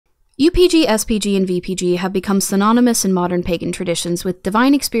UPG, SPG, and VPG have become synonymous in modern pagan traditions with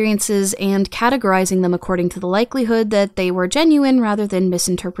divine experiences and categorizing them according to the likelihood that they were genuine rather than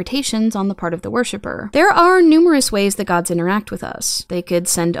misinterpretations on the part of the worshipper. There are numerous ways that gods interact with us. They could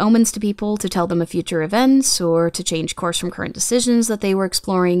send omens to people to tell them of future events, or to change course from current decisions that they were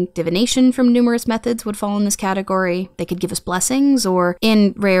exploring. Divination from numerous methods would fall in this category. They could give us blessings, or,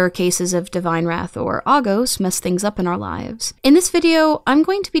 in rare cases of divine wrath or agos, mess things up in our lives. In this video, I'm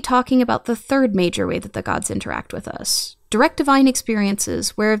going to be talking about the third major way that the gods interact with us. Direct divine experiences,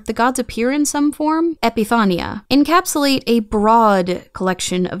 where the gods appear in some form, epiphania, encapsulate a broad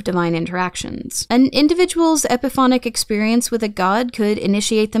collection of divine interactions. An individual's epiphanic experience with a god could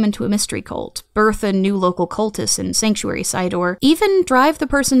initiate them into a mystery cult, birth a new local cultus and sanctuary site, or even drive the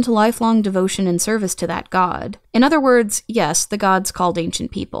person to lifelong devotion and service to that god. In other words, yes, the gods called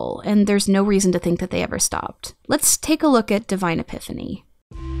ancient people, and there's no reason to think that they ever stopped. Let's take a look at divine epiphany.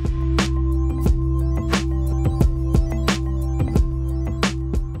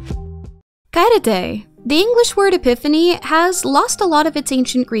 Kairete. The English word epiphany has lost a lot of its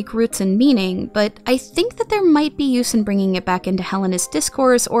ancient Greek roots and meaning, but I think that there might be use in bringing it back into Hellenist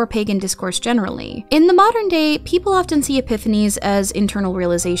discourse or pagan discourse generally. In the modern day, people often see epiphanies as internal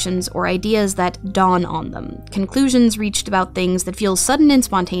realizations or ideas that dawn on them, conclusions reached about things that feel sudden and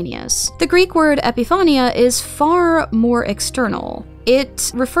spontaneous. The Greek word epiphania is far more external.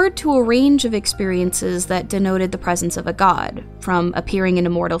 It referred to a range of experiences that denoted the presence of a god, from appearing in a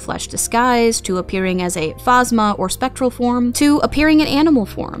mortal flesh disguise, to appearing as a phasma or spectral form, to appearing in animal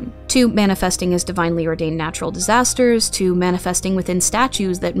form, to manifesting as divinely ordained natural disasters, to manifesting within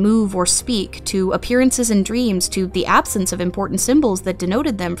statues that move or speak, to appearances in dreams, to the absence of important symbols that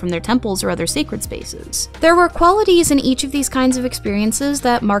denoted them from their temples or other sacred spaces. There were qualities in each of these kinds of experiences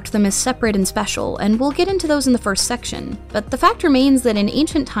that marked them as separate and special, and we'll get into those in the first section. But the fact remains that in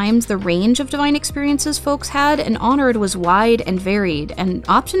ancient times, the range of divine experiences folks had and honored was wide and varied, and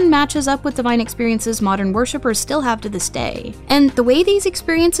often matches up with divine experiences modern worshippers still have to this day. And the way these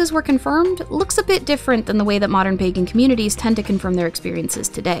experiences were confirmed looks a bit different than the way that modern pagan communities tend to confirm their experiences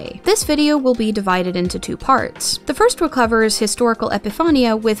today. This video will be divided into two parts. The first will cover historical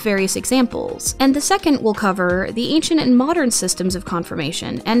epiphania with various examples, and the second will cover the ancient and modern systems of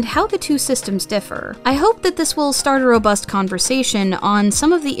confirmation and how the two systems differ. I hope that this will start a robust conversation on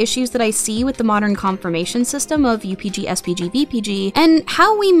some of the issues that I see with the modern confirmation system of UPG SPG VPG, and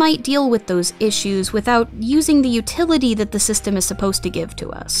how we might deal with those issues without using the utility that the system is supposed to give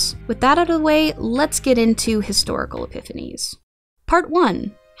to us. With that out of the way, let's get into historical epiphanies. Part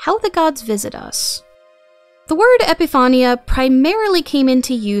 1. How the gods visit us. The word epiphania primarily came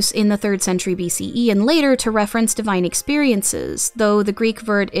into use in the 3rd century BCE and later to reference divine experiences, though the Greek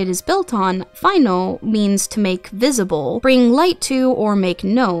verb it is built on, phaino, means to make visible, bring light to, or make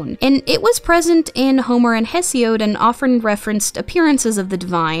known, and it was present in Homer and Hesiod and often referenced appearances of the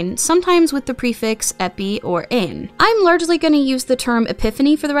divine, sometimes with the prefix epi or en. I'm largely going to use the term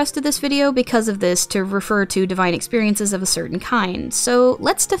epiphany for the rest of this video because of this to refer to divine experiences of a certain kind, so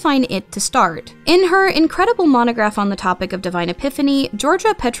let's define it to start. In her incredible monograph on the topic of divine epiphany,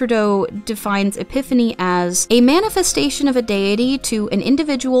 Georgia Petridou defines epiphany as a manifestation of a deity to an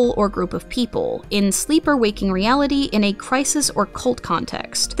individual or group of people, in sleep or waking reality in a crisis or cult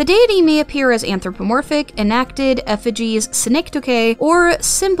context. The deity may appear as anthropomorphic, enacted, effigies, synecdoche, or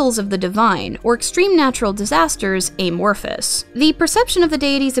symbols of the divine, or extreme natural disasters, amorphous. The perception of the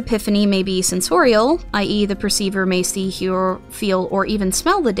deity's epiphany may be sensorial, i.e. the perceiver may see, hear, feel, or even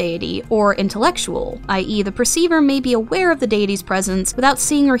smell the deity, or intellectual, i.e. the perceiver may be aware of the deity's presence without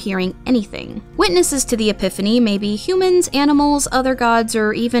seeing or hearing anything. Witnesses to the epiphany may be humans, animals, other gods,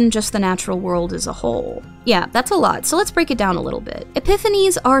 or even just the natural world as a whole. Yeah, that's a lot, so let's break it down a little bit.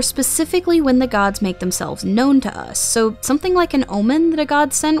 Epiphanies are specifically when the gods make themselves known to us, so something like an omen that a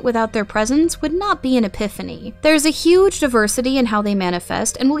god sent without their presence would not be an epiphany. There's a huge diversity in how they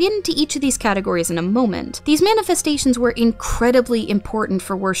manifest, and we'll get into each of these categories in a moment. These manifestations were incredibly important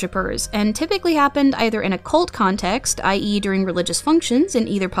for worshippers, and typically happened either in a cult context, i.e. during religious functions in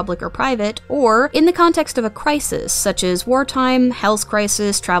either public or private, or in the context of a crisis, such as wartime, health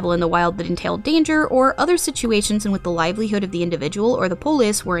crisis, travel in the wild that entailed danger, or other situations in which the livelihood of the individual or the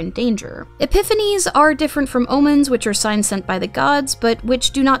polis were in danger. Epiphanies are different from omens, which are signs sent by the gods, but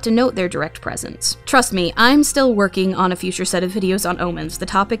which do not denote their direct presence. Trust me, I'm still working on a future set of videos on omens. The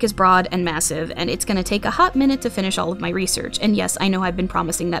topic is broad and massive, and it's gonna take a hot minute to finish all of my research. And yes, I know I've been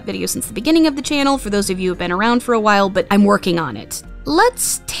promising that video since the beginning of the channel for those of you who have been around for a while, but I'm working on it.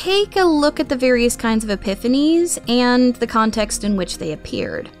 Let's take a look at the various kinds of epiphanies and the context in which they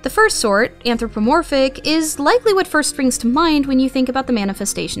appeared. The first sort, anthropomorphic, is likely what first springs to mind when you think about the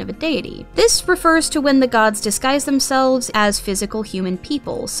manifestation of a deity. This refers to when the gods disguise themselves as physical human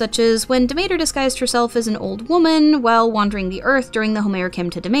people, such as when Demeter disguised herself as an old woman while wandering the earth during the Homeric hymn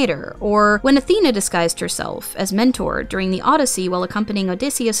to Demeter, or when Athena disguised herself as Mentor during the Odyssey while accompanying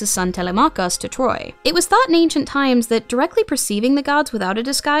Odysseus' son Telemachus to Troy. It was thought in ancient times that directly perceiving the gods without a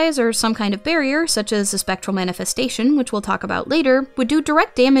disguise or some kind of barrier, such as a spectral manifestation, which we'll talk about later, would do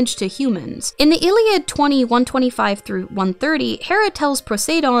direct damage to humans. In the Iliad 20:125 through 130, Hera tells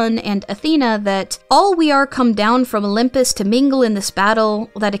Poseidon and Athena that all we are come down from Olympus to mingle in this battle,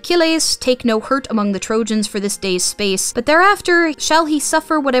 that Achilles take no hurt among the Trojans for this day's space, but thereafter shall he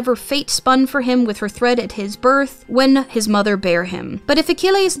suffer whatever fate spun for him with her thread at his birth, when his mother bare him. But if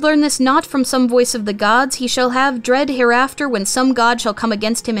Achilles learn this not from some voice of the gods, he shall have dread hereafter when some god shall come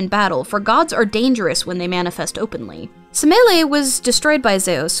against him in battle, for gods are dangerous when they manifest openly. Semele was destroyed by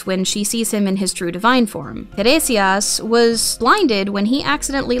Zeus when she sees him in his true divine form. Tiresias was blinded when he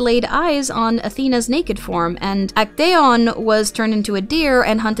accidentally laid eyes on Athena's naked form, and Actaeon was turned into a deer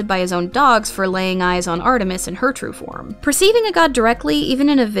and hunted by his own dogs for laying eyes on Artemis in her true form. Perceiving a god directly, even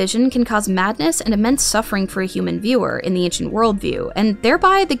in a vision, can cause madness and immense suffering for a human viewer in the ancient worldview, and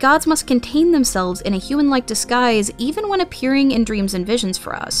thereby the gods must contain themselves in a human-like disguise even when appearing in dreams and visions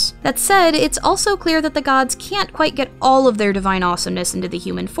for us. That said, it's also clear that the gods can't quite get all of their divine awesomeness into the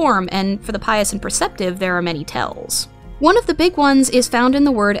human form, and for the pious and perceptive, there are many tells. One of the big ones is found in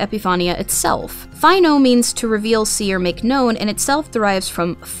the word epiphania itself. Phino means to reveal, see, or make known, and itself derives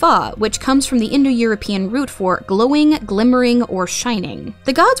from pha, which comes from the Indo-European root for glowing, glimmering, or shining.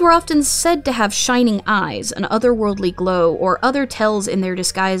 The gods were often said to have shining eyes, an otherworldly glow, or other tells in their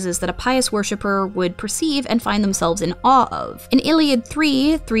disguises that a pious worshipper would perceive and find themselves in awe of. In Iliad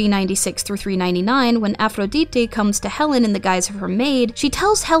 3:396 through 399, when Aphrodite comes to Helen in the guise of her maid, she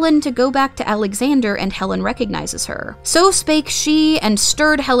tells Helen to go back to Alexander, and Helen recognizes her. So spake she, and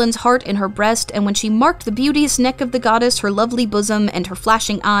stirred Helen's heart in her breast, and when she marked the beauteous neck of the goddess, her lovely bosom, and her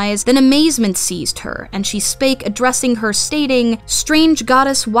flashing eyes, then amazement seized her, and she spake, addressing her, stating, "Strange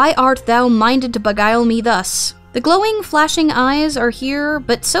goddess, why art thou minded to beguile me thus?" The glowing, flashing eyes are here,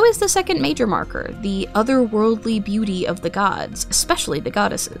 but so is the second major marker, the otherworldly beauty of the gods, especially the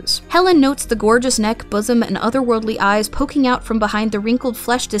goddesses. Helen notes the gorgeous neck, bosom, and otherworldly eyes poking out from behind the wrinkled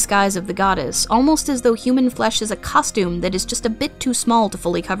flesh disguise of the goddess, almost as though human flesh is a costume that is just a bit too small to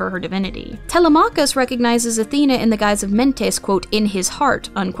fully cover her divinity. Telemachus recognizes Athena in the guise of Mentes, quote, in his heart,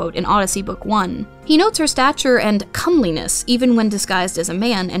 unquote, in Odyssey Book 1. He notes her stature and comeliness, even when disguised as a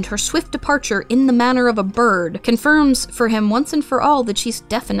man, and her swift departure in the manner of a bird confirms for him once and for all that she's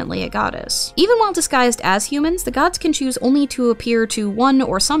definitely a goddess. Even while disguised as humans, the gods can choose only to appear to one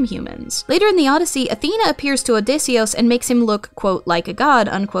or some humans. Later in the Odyssey, Athena appears to Odysseus and makes him look, quote, like a god,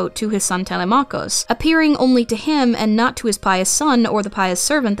 unquote, to his son Telemachus, appearing only to him and not to his pious son or the pious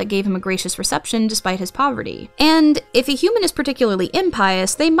servant that gave him a gracious reception despite his poverty. And if a human is particularly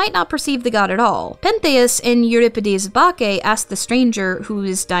impious, they might not perceive the god at all. Pentheus in Euripides' Bacchae asked the stranger, who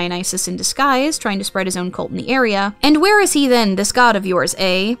is Dionysus in disguise, trying to spread his own cult in the area, "And where is he then, this god of yours,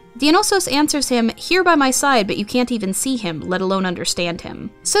 eh?" Dionysus answers him, "Here by my side, but you can't even see him, let alone understand him."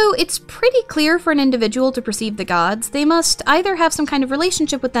 So it's pretty clear for an individual to perceive the gods. They must either have some kind of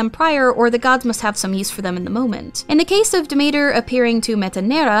relationship with them prior, or the gods must have some use for them in the moment. In the case of Demeter appearing to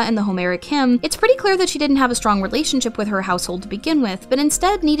Metaneira in the Homeric hymn, it's pretty clear that she didn't have a strong relationship with her household to begin with, but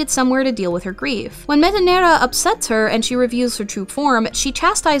instead needed somewhere to deal with her grief. When Metaneira upsets her and she reveals her true form, she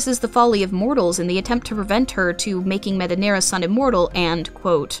chastises the folly of mortals in the attempt to prevent her to making Metaneira's son immortal and,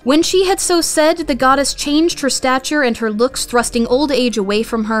 quote, "When she had so said, the goddess changed her stature and her looks, thrusting old age away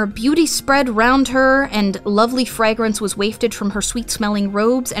from her. Beauty spread round her, and lovely fragrance was wafted from her sweet-smelling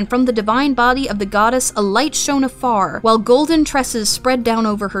robes, and from the divine body of the goddess a light shone afar, while golden tresses spread down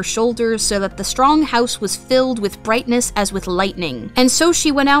over her shoulders, so that the strong house was filled with brightness as with lightning. And so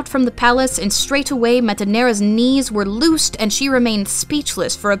she went out from the palace, and straightway Metaneira's knees were loosed, and she remained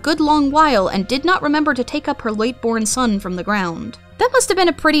speechless for a good long while, and did not remember to take up her late-born son from the ground." That must have been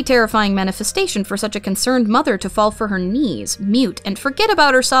a pretty terrifying manifestation for such a concerned mother to fall for her knees, mute, and forget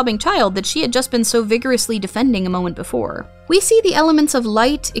about her sobbing child that she had just been so vigorously defending a moment before. We see the elements of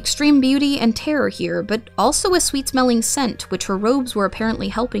light, extreme beauty, and terror here, but also a sweet-smelling scent, which her robes were apparently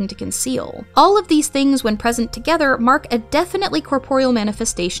helping to conceal. All of these things, when present together, mark a definitely corporeal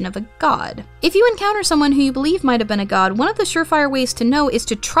manifestation of a god. If you encounter someone who you believe might have been a god, one of the surefire ways to know is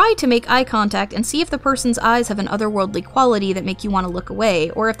to try to make eye contact and see if the person's eyes have an otherworldly quality that make you want to look away,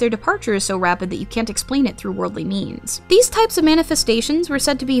 or if their departure is so rapid that you can't explain it through worldly means. These types of manifestations were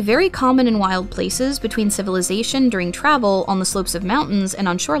said to be very common in wild places between civilization, during travel, on the slopes of mountains, and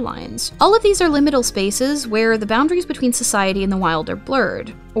on shorelines. All of these are liminal spaces where the boundaries between society and the wild are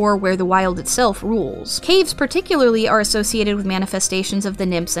blurred, or where the wild itself rules. Caves particularly are associated with manifestations of the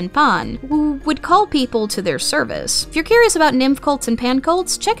nymphs and pan, who would call people to their service. If you're curious about nymph cults and pan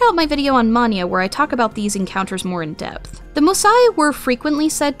cults, check out my video on Mania where I talk about these encounters more in depth. The Mosai were frequently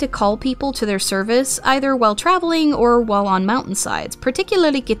said to call people to their service, either while traveling or while on mountainsides,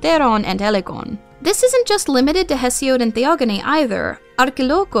 particularly Kiteron and Elegon. This isn't just limited to Hesiod and Theogony either.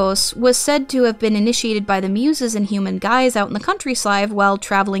 Archeologos was said to have been initiated by the muses in human guise out in the countryside while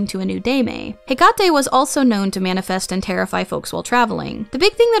traveling to a new deme. Hecate was also known to manifest and terrify folks while traveling. The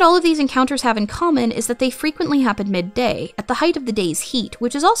big thing that all of these encounters have in common is that they frequently happen midday, at the height of the day's heat,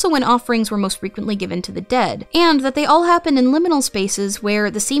 which is also when offerings were most frequently given to the dead, and that they all happen in liminal spaces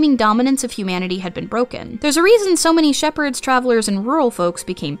where the seeming dominance of humanity had been broken. There's a reason so many shepherds, travelers, and rural folks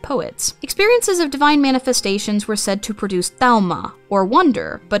became poets. Experiences of divine manifestations were said to produce thauma, or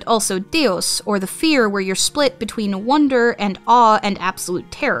wonder, but also deos, or the fear where you're split between wonder and awe and absolute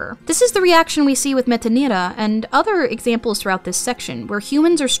terror. This is the reaction we see with Metanira and other examples throughout this section, where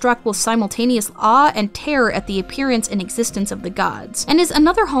humans are struck with simultaneous awe and terror at the appearance and existence of the gods, and is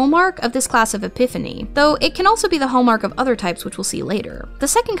another hallmark of this class of epiphany, though it can also be the hallmark of other types which we'll see later. The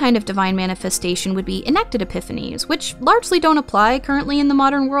second kind of divine manifestation would be enacted epiphanies, which largely don't apply currently in the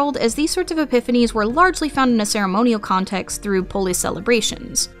modern world, as these sorts of epiphanies were largely found in a ceremonial context through polis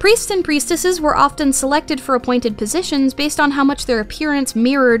celebrations. Priests and priestesses were often selected for appointed positions based on how much their appearance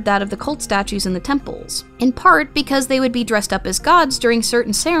mirrored that of the cult statues in the temples, in part because they would be dressed up as gods during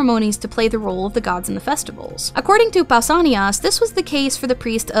certain ceremonies to play the role of the gods in the festivals. According to Pausanias, this was the case for the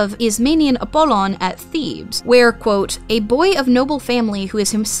priest of Ismenian Apollon at Thebes, where, quote, a boy of noble family who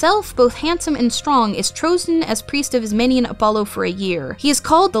is himself both handsome and strong is chosen as priest of Ismenian Apollo for a year. He is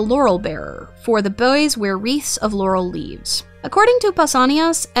called the laurel bearer, for the boys wear wreaths of laurel leaves. According to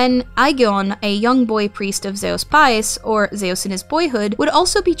Pausanias, an Aigeon, a young boy priest of Zeus Pais, or Zeus in his boyhood, would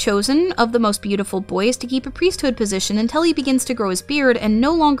also be chosen of the most beautiful boys to keep a priesthood position until he begins to grow his beard and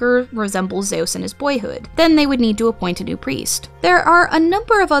no longer resembles Zeus in his boyhood. Then they would need to appoint a new priest. There are a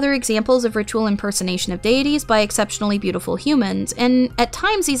number of other examples of ritual impersonation of deities by exceptionally beautiful humans, and at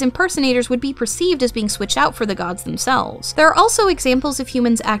times these impersonators would be perceived as being switched out for the gods themselves. There are also examples of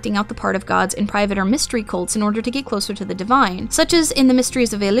humans acting out the part of gods in private or mystery cults in order to get closer to the divine, such as in the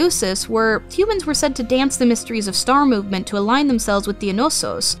Mysteries of Eleusis, where humans were said to dance the mysteries of star movement to align themselves with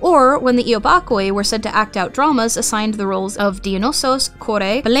Dionysos, or when the Iobakoi were said to act out dramas assigned the roles of Dionysos,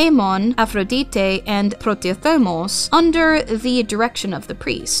 Kore, Palemon, Aphrodite, and Proteothemos under the direction of the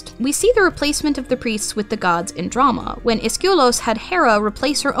priest. We see the replacement of the priests with the gods in drama, when Aeschylus had Hera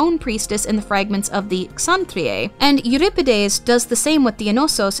replace her own priestess in the fragments of the Xanthriae, and Euripides does the same with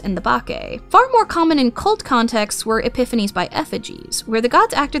Dionysos in the Bacchae. Far more common in cult contexts were epiphanies by effigies, where the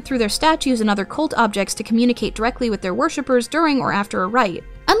gods acted through their statues and other cult objects to communicate directly with their worshippers during or after a rite.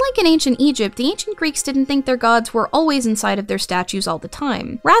 Unlike in ancient Egypt, the ancient Greeks didn't think their gods were always inside of their statues all the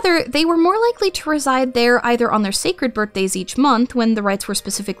time. Rather, they were more likely to reside there either on their sacred birthdays each month, when the rites were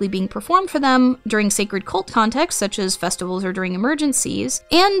specifically being performed for them, during sacred cult contexts such as festivals or during emergencies,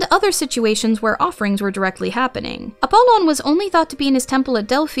 and other situations where offerings were directly happening. Apollon was only thought to be in his temple at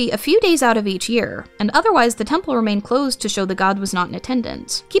Delphi a few days out of each year, and otherwise the temple remained closed to show the god was not in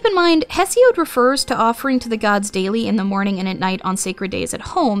attendance. Keep in mind, Hesiod refers to offering to the gods daily in the morning and at night on sacred days at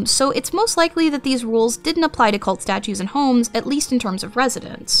home, so it's most likely that these rules didn't apply to cult statues and homes, at least in terms of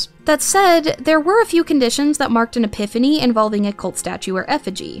residence. That said, there were a few conditions that marked an epiphany involving a cult statue or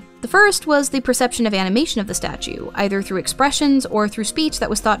effigy. The first was the perception of animation of the statue, either through expressions or through speech that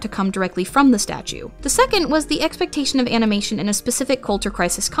was thought to come directly from the statue. The second was the expectation of animation in a specific cult or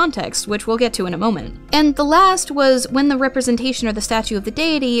crisis context, which we'll get to in a moment. And the last was when the representation or the statue of the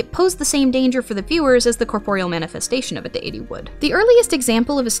deity posed the same danger for the viewers as the corporeal manifestation of a deity would. The earliest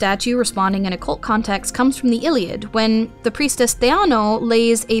example of a statue responding in a cult context comes from the Iliad, when the priestess Theano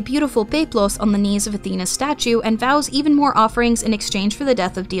lays a beautiful peplos on the knees of Athena's statue and vows even more offerings in exchange for the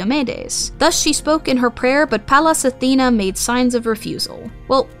death of Diomedes. Thus she spoke in her prayer, but Pallas Athena made signs of refusal.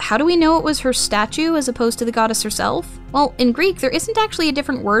 Well, how do we know it was her statue as opposed to the goddess herself? Well, in Greek, there isn't actually a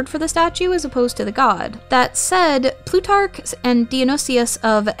different word for the statue as opposed to the god. That said, Plutarch and Dionysius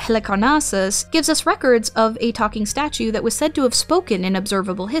of Halicarnassus gives us records of a talking statue that was said to have spoken in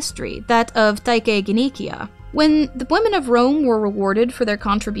observable history, that of Tyche Geneikia. When the women of Rome were rewarded for their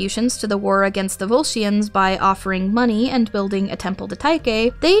contributions to the war against the Volscians by offering money and building a temple to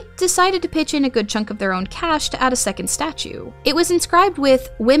Tyche, they decided to pitch in a good chunk of their own cash to add a second statue. It was inscribed with,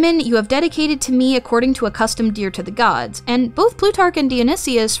 "Women you have dedicated to me according to a custom dear to the gods," and both Plutarch and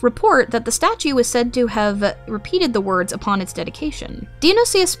Dionysius report that the statue was said to have repeated the words upon its dedication.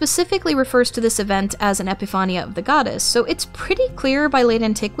 Dionysius specifically refers to this event as an epiphania of the goddess, so it's pretty clear by late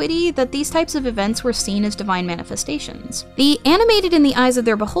antiquity that these types of events were seen as divine manifestations. The animated in the eyes of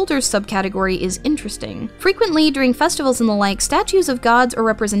their beholders subcategory is interesting. Frequently, during festivals and the like, statues of gods or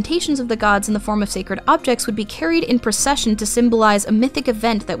representations of the gods in the form of sacred objects would be carried in procession to symbolize a mythic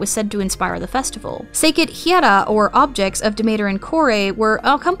event that was said to inspire the festival. Sacred hiera, or objects of Demeter and Kore, were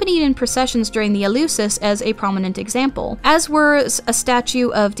accompanied in processions during the Eleusis as a prominent example, as was a statue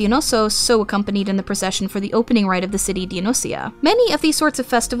of Dionysos so accompanied in the procession for the opening rite of the city Dionysia. Many of these sorts of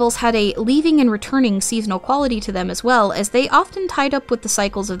festivals had a leaving and returning seasonal quality to them as well, as they often tied up with the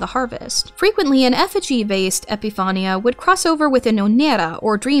cycles of the harvest. Frequently, an effigy-based epiphania would cross over with an onera,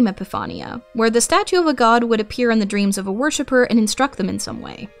 or dream epiphania, where the statue of a god would appear in the dreams of a worshipper and instruct them in some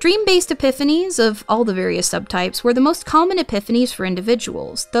way. Dream-based epiphanies, of all the various subtypes, were the most common epiphanies for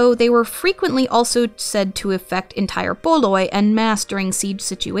individuals, though they were frequently also said to affect entire polloi en masse during siege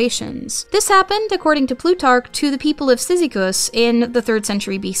situations. This happened, according to Plutarch, to the people of Cyzicus in the 3rd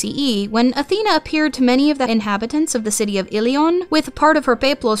century BCE, when Athena appeared to many of the inhabitants of the city of Ilion with part of her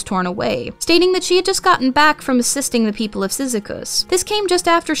peplos torn away, stating that she had just gotten back from assisting the people of Cyzicus. This came just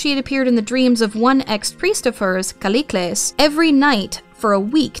after she had appeared in the dreams of one ex-priest of hers, Callicles, every night for a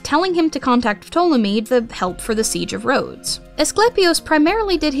week, telling him to contact Ptolemy to help for the siege of Rhodes. Asclepius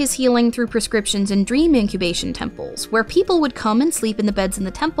primarily did his healing through prescriptions in dream incubation temples, where people would come and sleep in the beds in the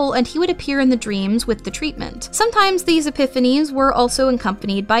temple and he would appear in the dreams with the treatment. Sometimes these epiphanies were also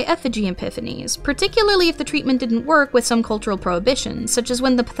accompanied by effigy epiphanies, particularly if the treatment didn't work with some cultural prohibitions, such as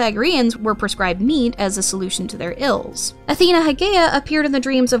when the Pythagoreans were prescribed meat as a solution to their ills. Athena Hageia appeared in the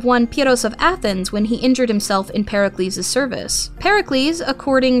dreams of one Pyrrhus of Athens when he injured himself in Pericles' service. Pericles,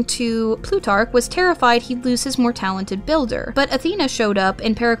 according to Plutarch, was terrified he'd lose his more talented builder, but Athena showed up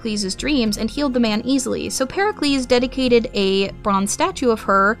in Pericles' dreams and healed the man easily, so Pericles dedicated a bronze statue of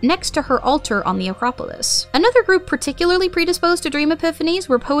her next to her altar on the Acropolis. Another group particularly predisposed to dream epiphanies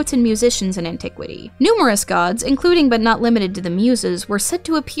were poets and musicians in antiquity. Numerous gods, including but not limited to the Muses, were said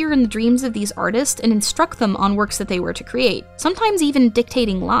to appear in the dreams of these artists and instruct them on works that they were to create, sometimes even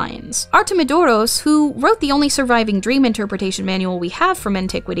dictating lines. Artemidoros, who wrote the only surviving dream interpretation manual we have from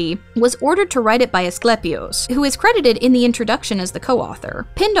antiquity, was ordered to write it by Asclepios, who is credited in the introduction as the co-author.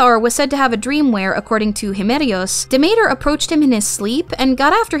 Pindar was said to have a dream where, according to Himerios, Demeter approached him in his sleep and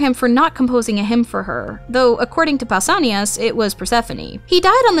got after him for not composing a hymn for her, though according to Pausanias, it was Persephone. He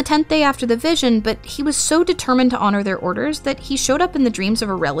died on the 10th day after the vision, but he was so determined to honor their orders that he showed up in the dreams of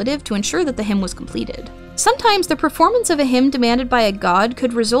a relative to ensure that the hymn was completed. Sometimes the performance of a hymn demanded by a god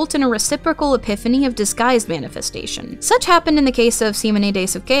could result in a reciprocal epiphany of disguised manifestation. Such happened in the case of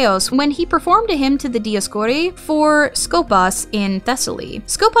Simonides of Chaos when he performed a hymn to the Dioscuri for Skopas in Thessaly.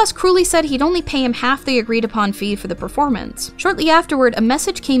 Skopas cruelly said he'd only pay him half the agreed upon fee for the performance. Shortly afterward, a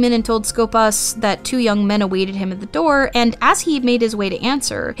message came in and told Skopas that 2 young men awaited him at the door, and as he made his way to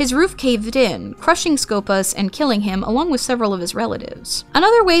answer, his roof caved in, crushing Skopas and killing him along with several of his relatives.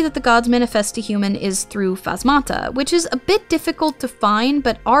 Another way that the gods manifest to human is through phasmata, which is a bit difficult to find,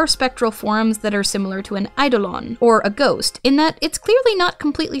 but are spectral forms that are similar to an eidolon, or a ghost, in that it's clearly not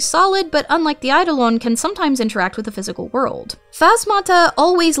completely solid, but unlike the eidolon, can sometimes interact with the physical world. Phasmata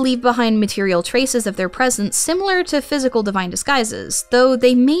always leave behind material traces of their presence similar to physical divine disguises, though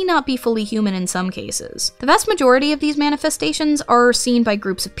they may not be fully human in some cases. The vast majority of these manifestations are seen by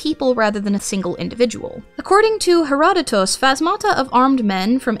groups of people rather than a single individual. According to Herodotus, phasmata of armed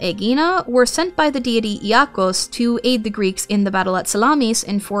men from Aegina were sent by the deity Iacchos to aid the Greeks in the battle at Salamis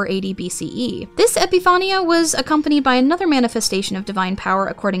in 480 BCE. This epiphania was accompanied by another manifestation of divine power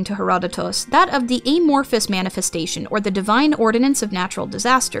according to Herodotus, that of the amorphous manifestation, or the divine ordinance of natural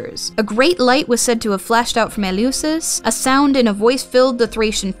disasters. A great light was said to have flashed out from Eleusis, a sound and a voice filled the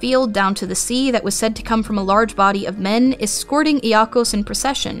Thracian field down to the sea that was said to come from a large body of men escorting Iacchos in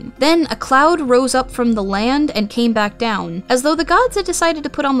procession. Then a cloud rose up from the land and came back down, as though the gods had decided to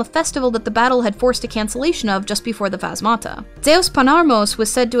put on the festival that the battle had forced to cancel cancellation of just before the Phasmata. Zeus Panarmos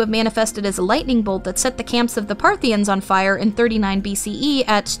was said to have manifested as a lightning bolt that set the camps of the Parthians on fire in 39 BCE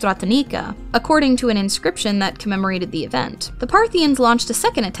at Stratonica, according to an inscription that commemorated the event. The Parthians launched a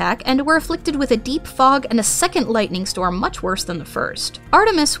second attack and were afflicted with a deep fog and a second lightning storm much worse than the first.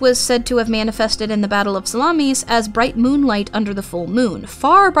 Artemis was said to have manifested in the Battle of Salamis as bright moonlight under the full moon,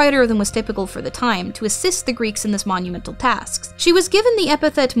 far brighter than was typical for the time, to assist the Greeks in this monumental task. She was given the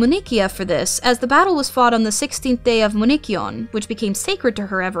epithet Munichia for this, as the battle was fought on the 16th day of Munichion, which became sacred to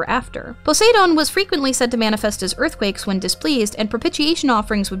her ever after. Poseidon was frequently said to manifest as earthquakes when displeased, and propitiation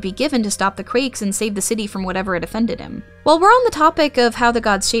offerings would be given to stop the quakes and save the city from whatever had offended him. While we're on the topic of how the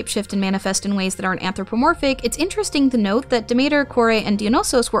gods shapeshift and manifest in ways that aren't anthropomorphic, it's interesting to note that Demeter, Kore, and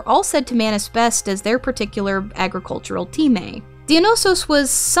Dionysos were all said to manifest as their particular agricultural time. Dionysos was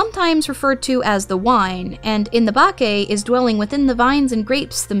sometimes referred to as the wine, and in the Bacchae is dwelling within the vines and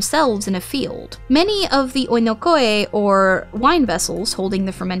grapes themselves in a field. Many of the oinokoe, or wine vessels holding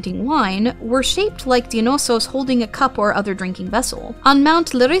the fermenting wine, were shaped like Dionysos holding a cup or other drinking vessel. On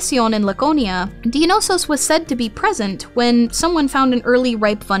Mount Lerision in Laconia, Dionysos was said to be present when someone found an early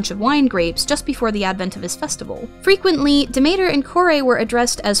ripe bunch of wine grapes just before the advent of his festival. Frequently, Demeter and Kore were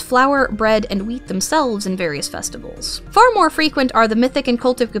addressed as flour, bread, and wheat themselves in various festivals. Far more frequent are the mythic and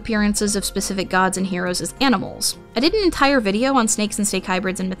cultic appearances of specific gods and heroes as animals. I did an entire video on snakes and snake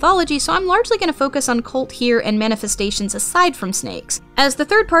hybrids in mythology, so I'm largely going to focus on cult here and manifestations aside from snakes, as the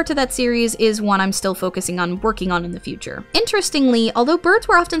third part to that series is one I'm still working on in the future. Interestingly, although birds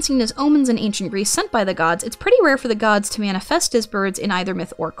were often seen as omens in ancient Greece sent by the gods, it's pretty rare for the gods to manifest as birds in either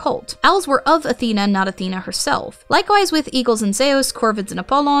myth or cult. Owls were of Athena, not Athena herself. Likewise with eagles and Zeus, corvids and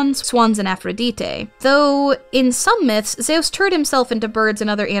Apollons, swans and Aphrodite. Though, in some myths, Zeus turned himself into birds and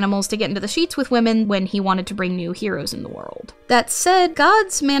other animals to get into the sheets with women when he wanted to bring new heroes in the world. That said,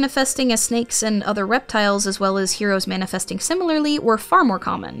 gods manifesting as snakes and other reptiles, as well as heroes manifesting similarly, were far more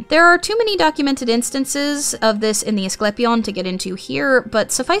common. There are too many documented instances of this in the Asclepion to get into here,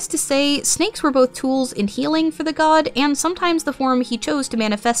 but suffice to say, snakes were both tools in healing for the god, and sometimes the form he chose to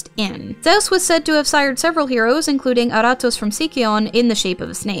manifest in. Zeus was said to have sired several heroes, including Aratos from Sicyon, in the shape of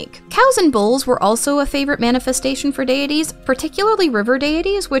a snake. Cows and bulls were also a favorite manifestation for deities, particularly river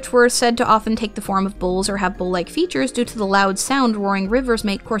deities, which were said to often take the form of bulls or have bull-like features due to the loud sound roaring rivers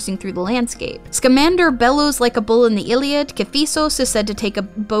make coursing through the landscape. Scamander bellows like a bull in the Iliad, Kephisos is said to take a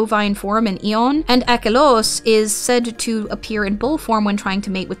bovine form in Ion, and Achelos is said to appear in bull form when trying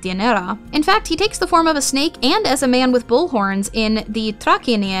to mate with Deianira. In fact, he takes the form of a snake and as a man with bull horns in the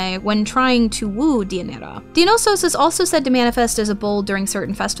Trachiniae when trying to woo Deianira. Dionysos is also said to manifest as a bull during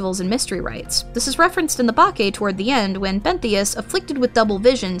certain festivals and mystery rites. This is referenced in the Bacchae toward the end when Pentheus, afflicted with double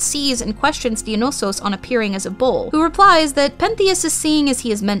vision, sees and questions Dionysos on appearing as a bull, who replies that Pentheus is seeing as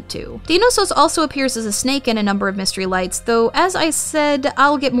he is meant to. Dionysos also appears as a snake in a number of mystery lights, though as I said,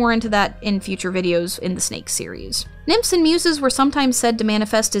 I'll get more into that in future videos in the snake series. Nymphs and muses were sometimes said to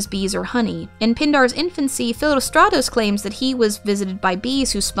manifest as bees or honey. In Pindar's infancy, Philostratus claims that he was visited by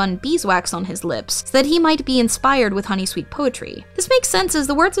bees who spun beeswax on his lips, so that he might be inspired with honey-sweet poetry. This makes sense as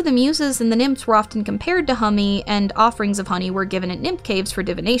the words of the muses and the nymphs were often compared to honey, and offerings of honey were given at nymph caves for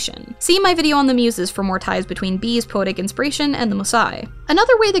divination. See my video on the muses for more ties between bees' poetic inspiration and the Mousai.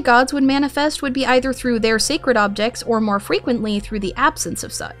 Another way the gods would manifest would be either through their sacred objects or more frequently through the absence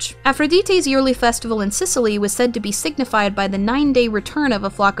of such. Aphrodite's yearly festival in Sicily was said to be signified by the 9-day return of a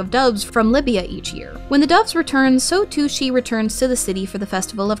flock of doves from Libya each year. When the doves return, so too she returns to the city for the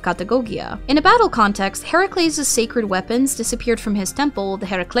festival of Katagogia. In a battle context, Heracles' sacred weapons disappeared from his temple, the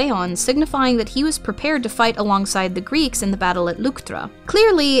Herakleion, signifying that he was prepared to fight alongside the Greeks in the battle at Leuctra.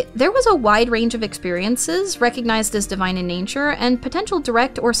 Clearly, there was a wide range of experiences recognized as divine in nature and potential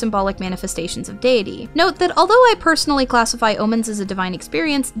direct or symbolic manifestations of deity. Note that although I personally classify omens as a divine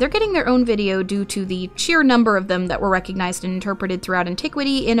experience, they're getting their own video due to the sheer number of them that were recognized and interpreted throughout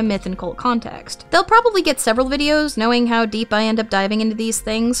antiquity in a myth and cult context. They'll probably get several videos, knowing how deep I end up diving into these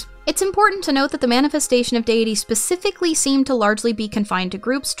things. It's important to note that the manifestation of deity specifically seemed to largely be confined to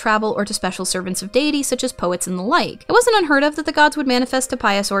groups, travel, or to special servants of deity such as poets and the like. It wasn't unheard of that the gods would manifest to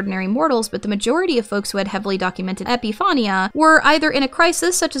pious ordinary mortals, but the majority of folks who had heavily documented epiphania were either in a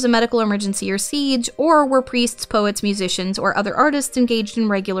crisis such as a medical emergency or siege, or were priests, poets, musicians, or other artists engaged in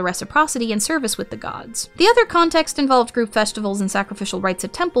regular reciprocity and service with the gods. The other context involved group festivals and sacrificial rites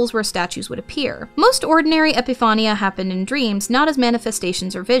at temples where statues would appear. Most ordinary epiphania happened in dreams, not as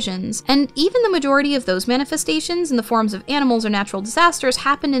manifestations or visions, manifestations, and even the majority of those manifestations in the forms of animals or natural disasters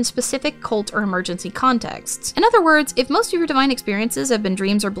happened in specific cult or emergency contexts. In other words, if most of your divine experiences have been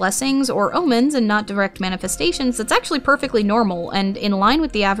dreams or blessings or omens and not direct manifestations, that's actually perfectly normal and in line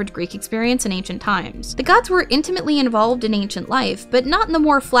with the average Greek experience in ancient times. The gods were intimately involved in ancient life, but not in the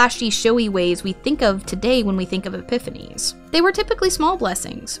more flashy, showy ways we think of today when we think of epiphanies. They were typically small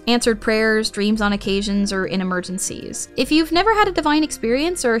blessings, answered prayers, dreams on occasions, or in emergencies. If you've never had a divine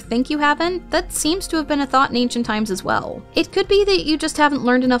experience or think you haven't, that seems to have been a thought in ancient times as well. It could be that you just haven't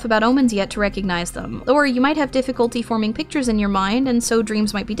learned enough about omens yet to recognize them, or you might have difficulty forming pictures in your mind, and so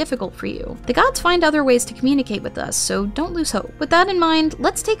dreams might be difficult for you. The gods find other ways to communicate with us, so don't lose hope. With that in mind,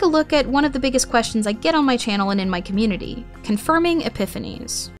 let's take a look at one of the biggest questions I get on my channel and in my community: confirming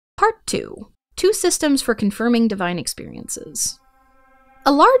epiphanies. Part 2. 2 systems for confirming divine experiences.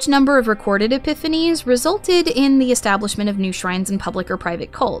 A large number of recorded epiphanies resulted in the establishment of new shrines in public or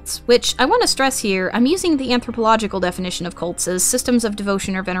private cults, which I want to stress here, I'm using the anthropological definition of cults as systems of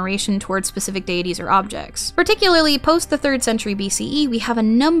devotion or veneration towards specific deities or objects. Particularly post the 3rd century BCE, we have a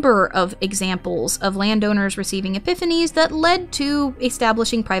number of examples of landowners receiving epiphanies that led to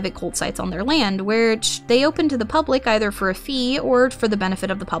establishing private cult sites on their land, which they opened to the public either for a fee or for the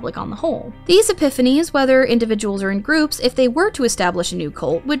benefit of the public on the whole. These epiphanies, whether individuals or in groups, if they were to establish a new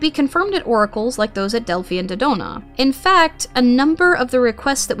cult, would be confirmed at oracles like those at Delphi and Dodona. In fact, a number of the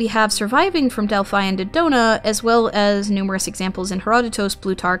requests that we have surviving from Delphi and Dodona, as well as numerous examples in Herodotus,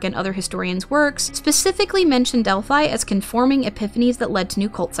 Plutarch, and other historians' works, specifically mention Delphi as confirming epiphanies that led to new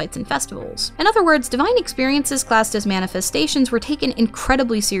cult sites and festivals. In other words, divine experiences classed as manifestations were taken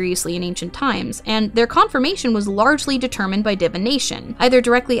incredibly seriously in ancient times, and their confirmation was largely determined by divination, either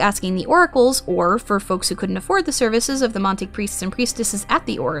directly asking the oracles, or, for folks who couldn't afford the services of the Montic priests and priestesses at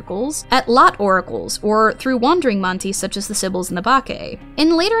the oracles, at lot oracles, or through wandering montes such as the Sibyls and the Bacchae.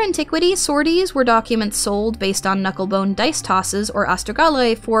 In later antiquity, sorties were documents sold based on knucklebone dice tosses or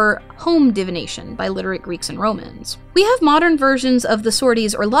astrogalae for home divination by literate Greeks and Romans. We have modern versions of the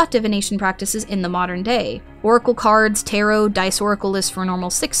sorties or lot divination practices in the modern day. Oracle cards, tarot, dice oracle lists for normal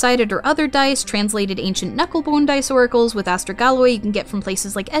 6-sided or other dice, translated ancient knucklebone dice oracles with astrogaloe you can get from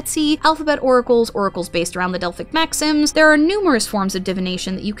places like Etsy, alphabet oracles, oracles based around the Delphic maxims. There are numerous forms of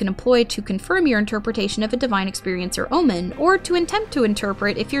divination that you can employ to confirm your interpretation of a divine experience or omen, or to attempt to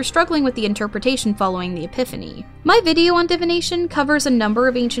interpret if you're struggling with the interpretation following the epiphany. My video on divination covers a number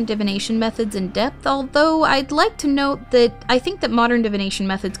of ancient divination methods in depth, although I'd like to note that I think that modern divination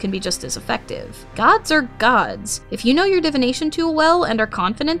methods can be just as effective. Gods are gods. If you know your divination tool well and are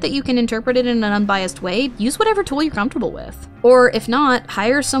confident that you can interpret it in an unbiased way, use whatever tool you're comfortable with. Or if not,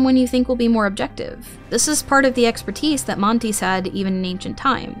 hire someone you think will be more objective. This is part of the expertise that Montes had even in ancient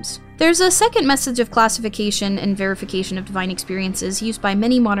times. There's a second message of classification and verification of divine experiences used by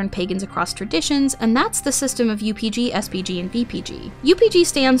many modern pagans across traditions, and that's the system of UPG, SPG, and VPG. UPG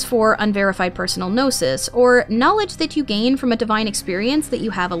stands for Unverified Personal Gnosis, or knowledge that you gain from a divine experience that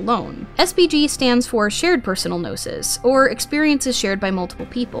you have alone. SPG stands for Shared Personal Gnosis, or experiences shared by multiple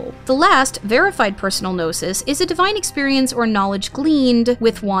people. The last, Verified Personal Gnosis, is a divine experience or knowledge gleaned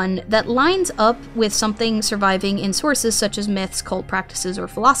with one that lines up with something surviving in sources such as myths, cult practices, or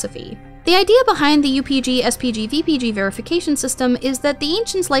philosophy. The idea behind the UPG SPG VPG verification system is that the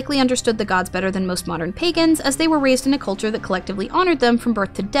ancients likely understood the gods better than most modern pagans, as they were raised in a culture that collectively honored them from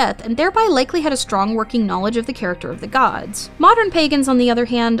birth to death, and thereby likely had a strong working knowledge of the character of the gods. Modern pagans, on the other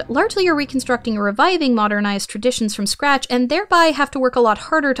hand, largely are reconstructing or reviving modernized traditions from scratch, and thereby have to work a lot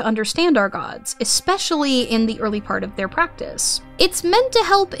harder to understand our gods, especially in the early part of their practice. It's meant to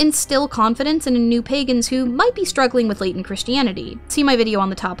help instill confidence in new pagans who might be struggling with latent Christianity. See my video on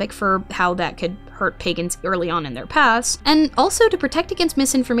the topic for how that could hurt pagans early on in their paths, and also to protect against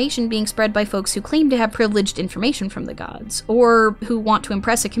misinformation being spread by folks who claim to have privileged information from the gods, or who want to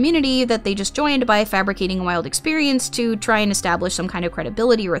impress a community that they just joined by fabricating a wild experience to try and establish some kind of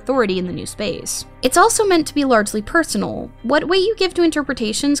credibility or authority in the new space. It's also meant to be largely personal. What weight you give to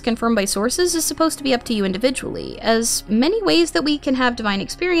interpretations confirmed by sources is supposed to be up to you individually, as many ways that we can have divine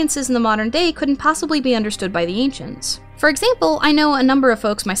experiences in the modern day couldn't possibly be understood by the ancients. For example, I know a number of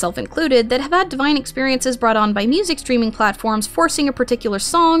folks, myself included, that have had divine experiences brought on by music streaming platforms forcing a particular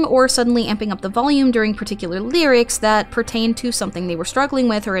song or suddenly amping up the volume during particular lyrics that pertain to something they were struggling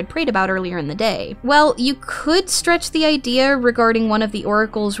with or had prayed about earlier in the day. Well, you could stretch the idea regarding one of the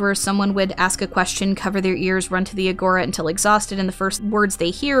oracles where someone would ask a question, cover their ears, run to the agora until exhausted, and the first words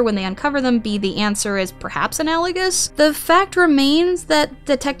they hear when they uncover them be the answer as perhaps analogous. The fact remains that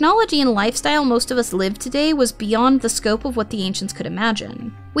the technology and lifestyle most of us live today was beyond the scope of what the ancients could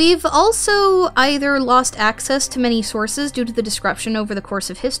imagine. We've also either lost access to many sources due to the disruption over the course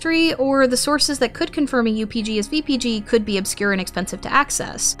of history, or the sources that could confirm a UPG as VPG could be obscure and expensive to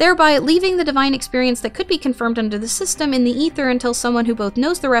access, thereby leaving the divine experience that could be confirmed under the system in the ether until someone who both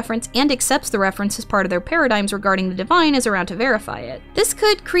knows the reference and accepts the reference as part of their paradigms regarding the divine is around to verify it. This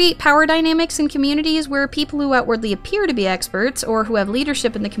could create power dynamics in communities where people who outwardly appear to be experts, or who have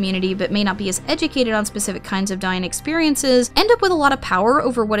leadership in the community but may not be as educated on specific kinds of divine experiences, end up with a lot of power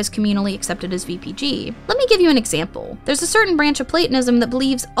over what is communally accepted as VPG. Let me give you an example. There's a certain branch of Platonism that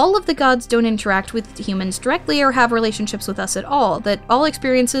believes all of the gods don't interact with humans directly or have relationships with us at all, that all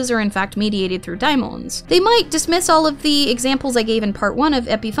experiences are in fact mediated through daimons. They might dismiss all of the examples I gave in part 1 of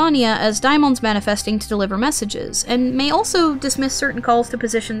Epiphania as daimons manifesting to deliver messages, and may also dismiss certain calls to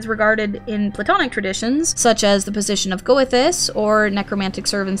positions regarded in Platonic traditions, such as the position of Goethes, or necromantic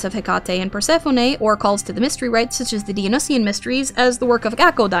servants of Hecate and Persephone, or calls to the mystery rites such as the Dionysian mysteries as the work of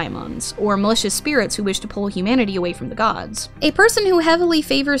daimons, or malicious spirits who wish to pull humanity away from the gods. A person who heavily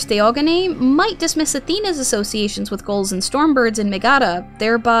favors theogony might dismiss Athena's associations with gulls and stormbirds in Megara,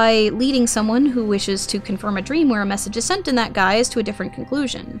 thereby leading someone who wishes to confirm a dream where a message is sent in that guise to a different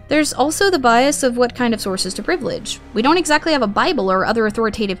conclusion. There's also the bias of what kind of sources to privilege. We don't exactly have a Bible or other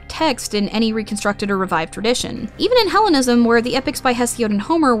authoritative text in any reconstructed or revived tradition. Even in Hellenism, where the epics by Hesiod and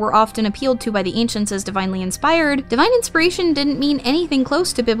Homer were often appealed to by the ancients as divinely inspired, divine inspiration didn't mean anything close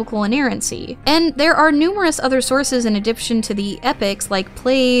to biblical inerrancy. And there are numerous other sources in addition to the epics, like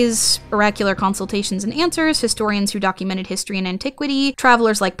plays, oracular consultations and answers, historians who documented history and antiquity,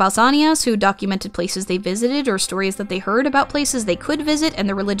 travelers like Pausanias who documented places they visited or stories that they heard about places they could visit and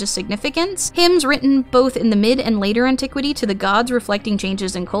their religious significance, hymns written both in the mid and later antiquity to the gods reflecting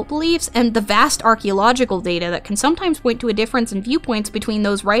changes in cult beliefs, and the vast archaeological data that can sometimes point to a difference in viewpoints between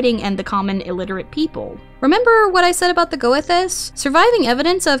those writing and the common illiterate people. Remember what I said about the Goethes? Surviving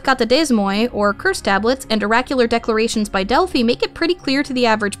evidence of katadesmoi, or curse tablets, and oracular declarations by Delphi make it pretty clear to the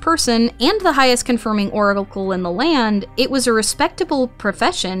average person, and the highest confirming oracle in the land, it was a respectable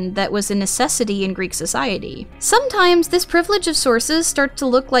profession that was a necessity in Greek society. Sometimes this privilege of sources starts to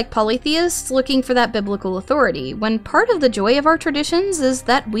look like polytheists looking for that biblical authority, when part of the joy of our traditions is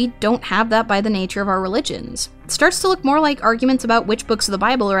that we don't have that by the nature of our religions. It starts to look more like arguments about which books of the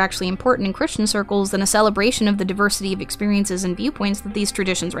Bible are actually important in Christian circles than a celebration of the diversity of experiences and viewpoints that these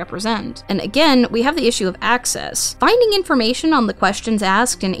traditions represent. And again, we have the issue of access. Finding information on the questions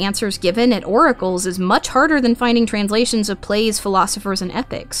asked and answers given at oracles is much harder than finding translations of plays, philosophers, and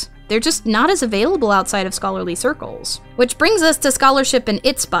epics. They're just not as available outside of scholarly circles. Which brings us to scholarship and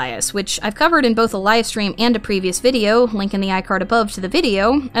its bias, which I've covered in both a live stream and a previous video, link in the iCard above to the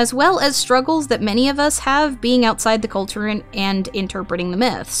video, as well as struggles that many of us have being outside the culture and interpreting the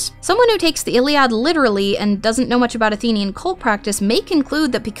myths. Someone who takes the Iliad literally and doesn't know much about Athenian cult practice may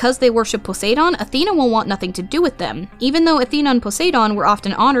conclude that because they worship Poseidon, Athena will want nothing to do with them, even though Athena and Poseidon were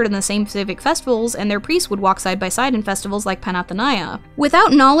often honored in the same civic festivals and their priests would walk side by side in festivals like Panathenaia.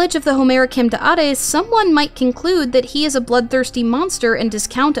 Without knowledge of the Homeric hymn to Ares, someone might conclude that he is a bloodthirsty monster and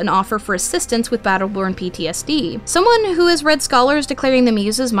discount an offer for assistance with battle-born PTSD. Someone who has read scholars declaring the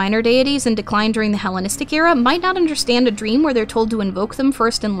Muses minor deities in decline during the Hellenistic era might not understand a dream where they're told to invoke them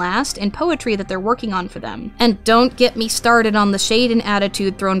first and last in poetry that they're working on for them. And don't get me started on the shade and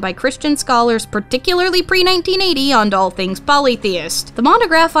attitude thrown by Christian scholars, particularly pre-1980, onto all things polytheist. The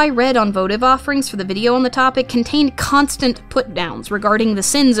monograph I read on votive offerings for the video on the topic contained constant put-downs regarding the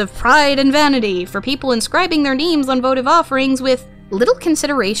sins of pride and vanity for people inscribing their names on votive offerings with little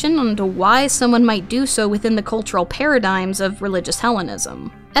consideration onto why someone might do so within the cultural paradigms of religious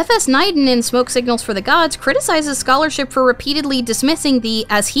Hellenism. F.S. Naiden in Smoke Signals for the Gods criticizes scholarship for repeatedly dismissing the,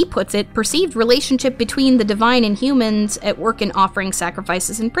 as he puts it, perceived relationship between the divine and humans at work in offering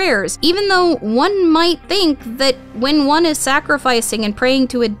sacrifices and prayers, even though one might think that when one is sacrificing and praying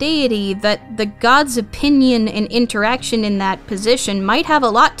to a deity, that the god's opinion and interaction in that position might have a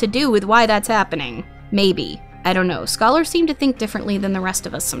lot to do with why that's happening. Maybe. I don't know, scholars seem to think differently than the rest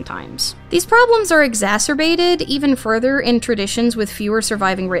of us sometimes. These problems are exacerbated even further in traditions with fewer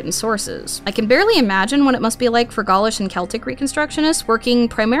surviving written sources. I can barely imagine what it must be like for Gaulish and Celtic reconstructionists working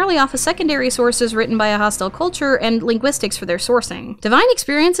primarily off of secondary sources written by a hostile culture and linguistics for their sourcing. Divine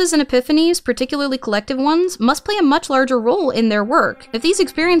experiences and epiphanies, particularly collective ones, must play a much larger role in their work. If these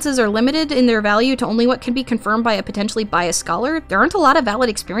experiences are limited in their value to only what can be confirmed by a potentially biased scholar, there aren't a lot of valid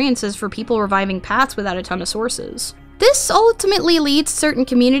experiences for people reviving paths without a ton of sources. This ultimately leads certain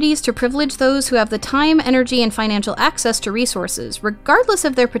communities to privilege those who have the time, energy, and financial access to resources, regardless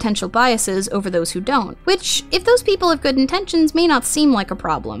of their potential biases, over those who don't. Which, if those people have good intentions, may not seem like a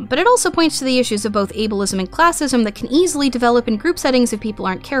problem, but it also points to the issues of both ableism and classism that can easily develop in group settings if people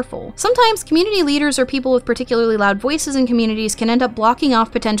aren't careful. Sometimes community leaders or people with particularly loud voices in communities can end up blocking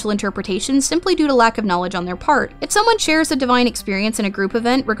off potential interpretations simply due to lack of knowledge on their part. If someone shares a divine experience in a group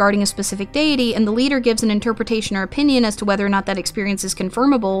event regarding a specific deity and the leader gives an interpretation or opinion as to whether or not that experience is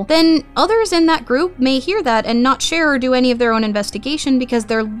confirmable, then others in that group may hear that and not share or do any of their own investigation because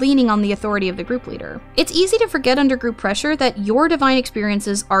they're leaning on the authority of the group leader. It's easy to forget under group pressure that your divine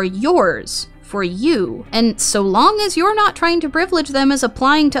experiences are yours, for you, and so long as you're not trying to privilege them as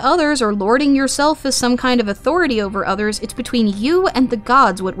applying to others or lording yourself as some kind of authority over others, it's between you and the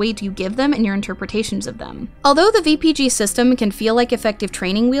gods what weight you give them and your interpretations of them. Although the VPG system can feel like effective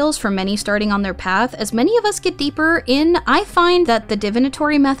training wheels for many starting on their path, as many of us get deeper in, I find that the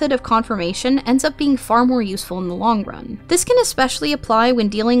divinatory method of confirmation ends up being far more useful in the long run. This can especially apply when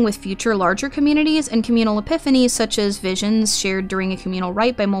dealing with future larger communities and communal epiphanies such as visions shared during a communal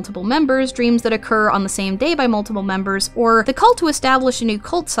rite by multiple members, dreams that occur on the same day by multiple members, or the call to establish a new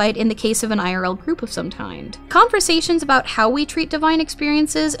cult site in the case of an IRL group of some kind. Conversations about how we treat divine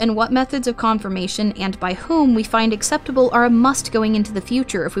experiences and what methods of confirmation and by whom we find acceptable are a must going into the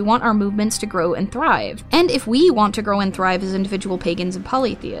future if we want our movements to grow and thrive, and if we want to grow and thrive as individual pagans and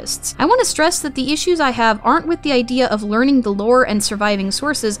polytheists. I want to stress that the issues I have aren't with the idea of learning the lore and surviving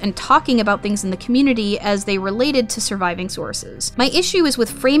sources and talking about things in the community as they related to surviving sources. My issue is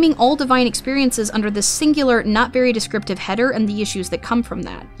with framing all divine experiences under this singular, not very descriptive header and the issues that come from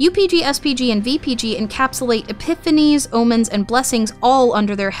that. UPG, SPG, and VPG encapsulate epiphanies, omens, and blessings all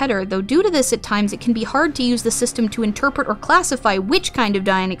under their header, though due to this at times it can be hard to use the system to interpret or classify which kind of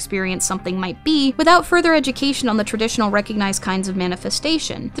divine experience something might be without further education on the traditional recognized kinds of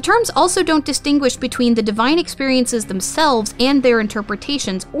manifestation. The terms also don't distinguish between the divine experiences themselves and their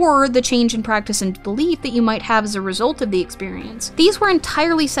interpretations, or the change in practice and belief that you might have as a result of the experience. These were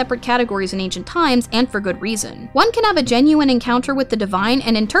entirely separate categories in ancient times, and for good reason. One can have a genuine encounter with the divine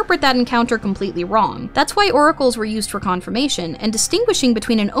and interpret that encounter completely wrong. That's why oracles were used for confirmation, and distinguishing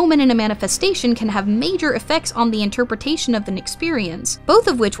between an omen and a manifestation can have major effects on the interpretation of an experience, both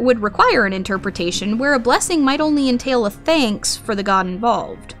of which would require an interpretation where a blessing might only entail a thanks for the god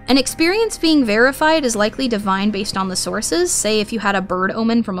involved. An experience being verified is likely divine based on the sources, say if you had a bird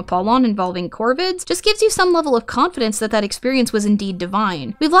omen from Apollon involving corvids, just gives you some level of confidence that that experience was indeed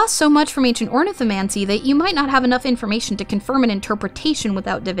divine. We've lost so much from ancient ornithomancy that you might not have enough information to confirm an interpretation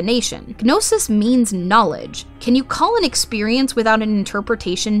without divination. Gnosis means knowledge. Can you call an experience without an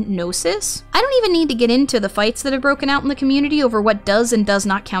interpretation gnosis? I don't even need to get into the fights that have broken out in the community over what does and does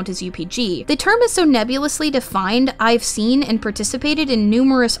not count as UPG. The term is so nebulously defined, I've seen and participated in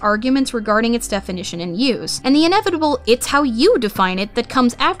numerous arguments regarding its definition and use, and the inevitable "it's how you define it" that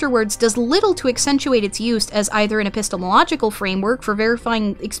comes afterwards does little to accentuate its use as either an epistemological framework for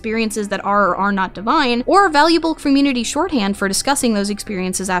verifying experiences that are or are not divine, or a valuable community shorthand for discussing those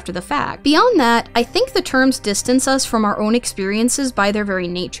experiences after the fact. Beyond that, I think the terms distance us from our own experiences by their very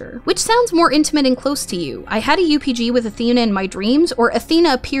nature. Which sounds more intimate and close to you? I had a UPG with Athena in my dreams, or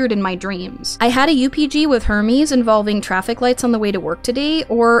Athena appeared in my dreams. I had a UPG with Hermes involving traffic lights on the way to work today,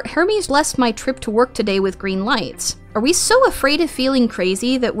 or Hermes blessed my trip to work today with green lights. Are we so afraid of feeling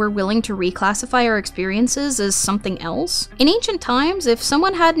crazy that we're willing to reclassify our experiences as something else? In ancient times, if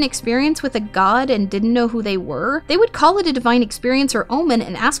someone had an experience with a god and didn't know who they were, they would call it a divine experience or omen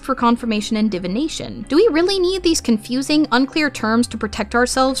and ask for confirmation and divination. Do we really need these confusing, unclear terms to protect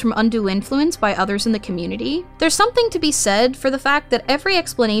ourselves from undue influence by others in the community? There's something to be said for the fact that every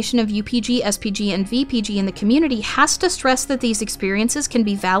explanation of UPG, SPG, and VPG in the community has to stress that these experiences can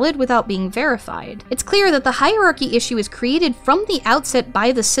be valid without being verified. It's clear that the hierarchy issue is created from the outset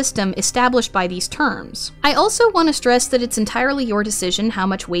by the system established by these terms. I also want to stress that it's entirely your decision how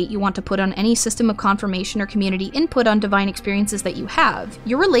much weight you want to put on any system of confirmation or community input on divine experiences that you have.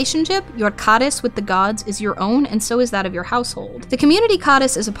 Your relationship, your kadis with the gods, is your own, and so is that of your household. The community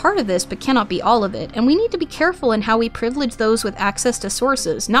kadis is a part of this, but cannot be all of it, and we need to be careful in how we privilege those with access to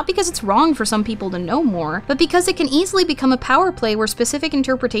sources, not because it's wrong for some people to know more, but because it can easily become a power play where specific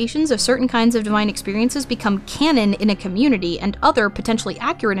interpretations of certain kinds of divine experiences become canon common in a community, and other potentially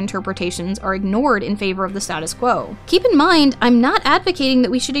accurate interpretations are ignored in favor of the status quo. Keep in mind, I'm not advocating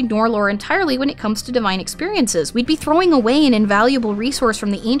that we should ignore lore entirely when it comes to divine experiences. We'd be throwing away an invaluable resource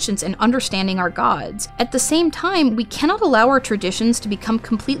from the ancients in understanding our gods. At the same time, we cannot allow our traditions to become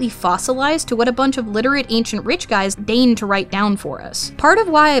completely fossilized to what a bunch of literate ancient rich guys deign to write down for us. Part of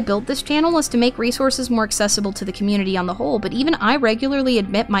why I built this channel is to make resources more accessible to the community on the whole, but even I regularly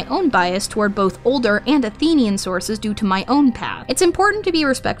admit my own bias toward both older and Athenian sources due to my own path. It's important to be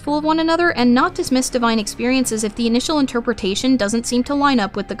respectful of one another and not dismiss divine experiences if the initial interpretation doesn't seem to line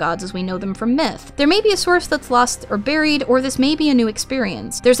up with the gods as we know them from myth. There may be a source that's lost or buried, or this may be a new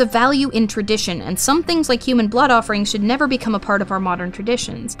experience. There's a value in tradition, and some things like human blood offerings should never become a part of our modern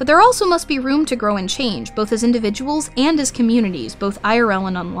traditions. But there also must be room to grow and change, both as individuals and as communities, both IRL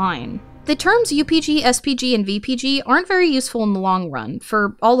and online. The terms UPG, SPG, and VPG aren't very useful in the long run,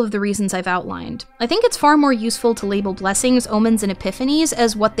 for all of the reasons I've outlined. I think it's far more useful to label blessings, omens, and epiphanies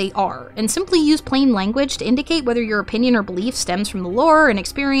as what they are, and simply use plain language to indicate whether your opinion or belief stems from the lore, an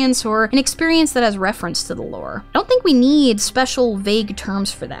experience, or an experience that has reference to the lore. I don't think we need special, vague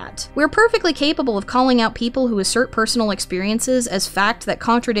terms for that. We're perfectly capable of calling out people who assert personal experiences as fact that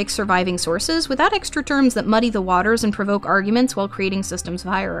contradicts surviving sources without extra terms that muddy the waters and provoke arguments while creating systems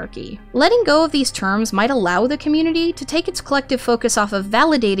of hierarchy. Letting go of these terms might allow the community to take its collective focus off of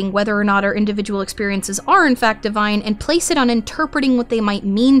validating whether or not our individual experiences are in fact divine and place it on interpreting what they might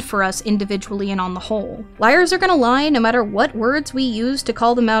mean for us individually and on the whole. Liars are gonna lie no matter what words we use to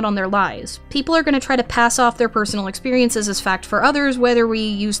call them out on their lies. People are gonna try to pass off their personal experiences as fact for others, whether we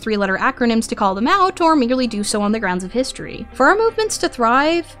use three-letter acronyms to call them out or merely do so on the grounds of history. For our movements to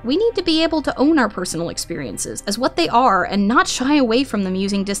thrive, we need to be able to own our personal experiences as what they are and not shy away from them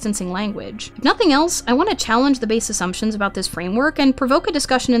using distancing language. If nothing else, I want to challenge the base assumptions about this framework and provoke a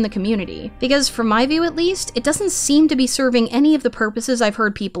discussion in the community, because from my view at least, it doesn't seem to be serving any of the purposes I've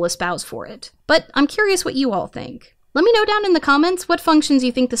heard people espouse for it. But I'm curious what you all think. Let me know down in the comments what functions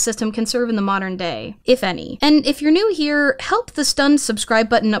you think the system can serve in the modern day, if any. And if you're new here, help the stunned subscribe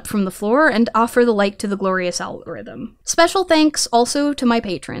button up from the floor and offer the like to the glorious algorithm. Special thanks also to my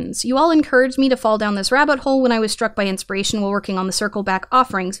patrons. You all encouraged me to fall down this rabbit hole when I was struck by inspiration while working on the Circle Back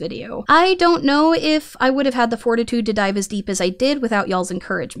offerings video. I don't know if I would have had the fortitude to dive as deep as I did without y'all's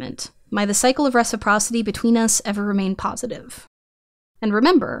encouragement. May the cycle of reciprocity between us ever remain positive. And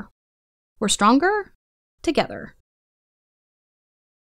remember, we're stronger together.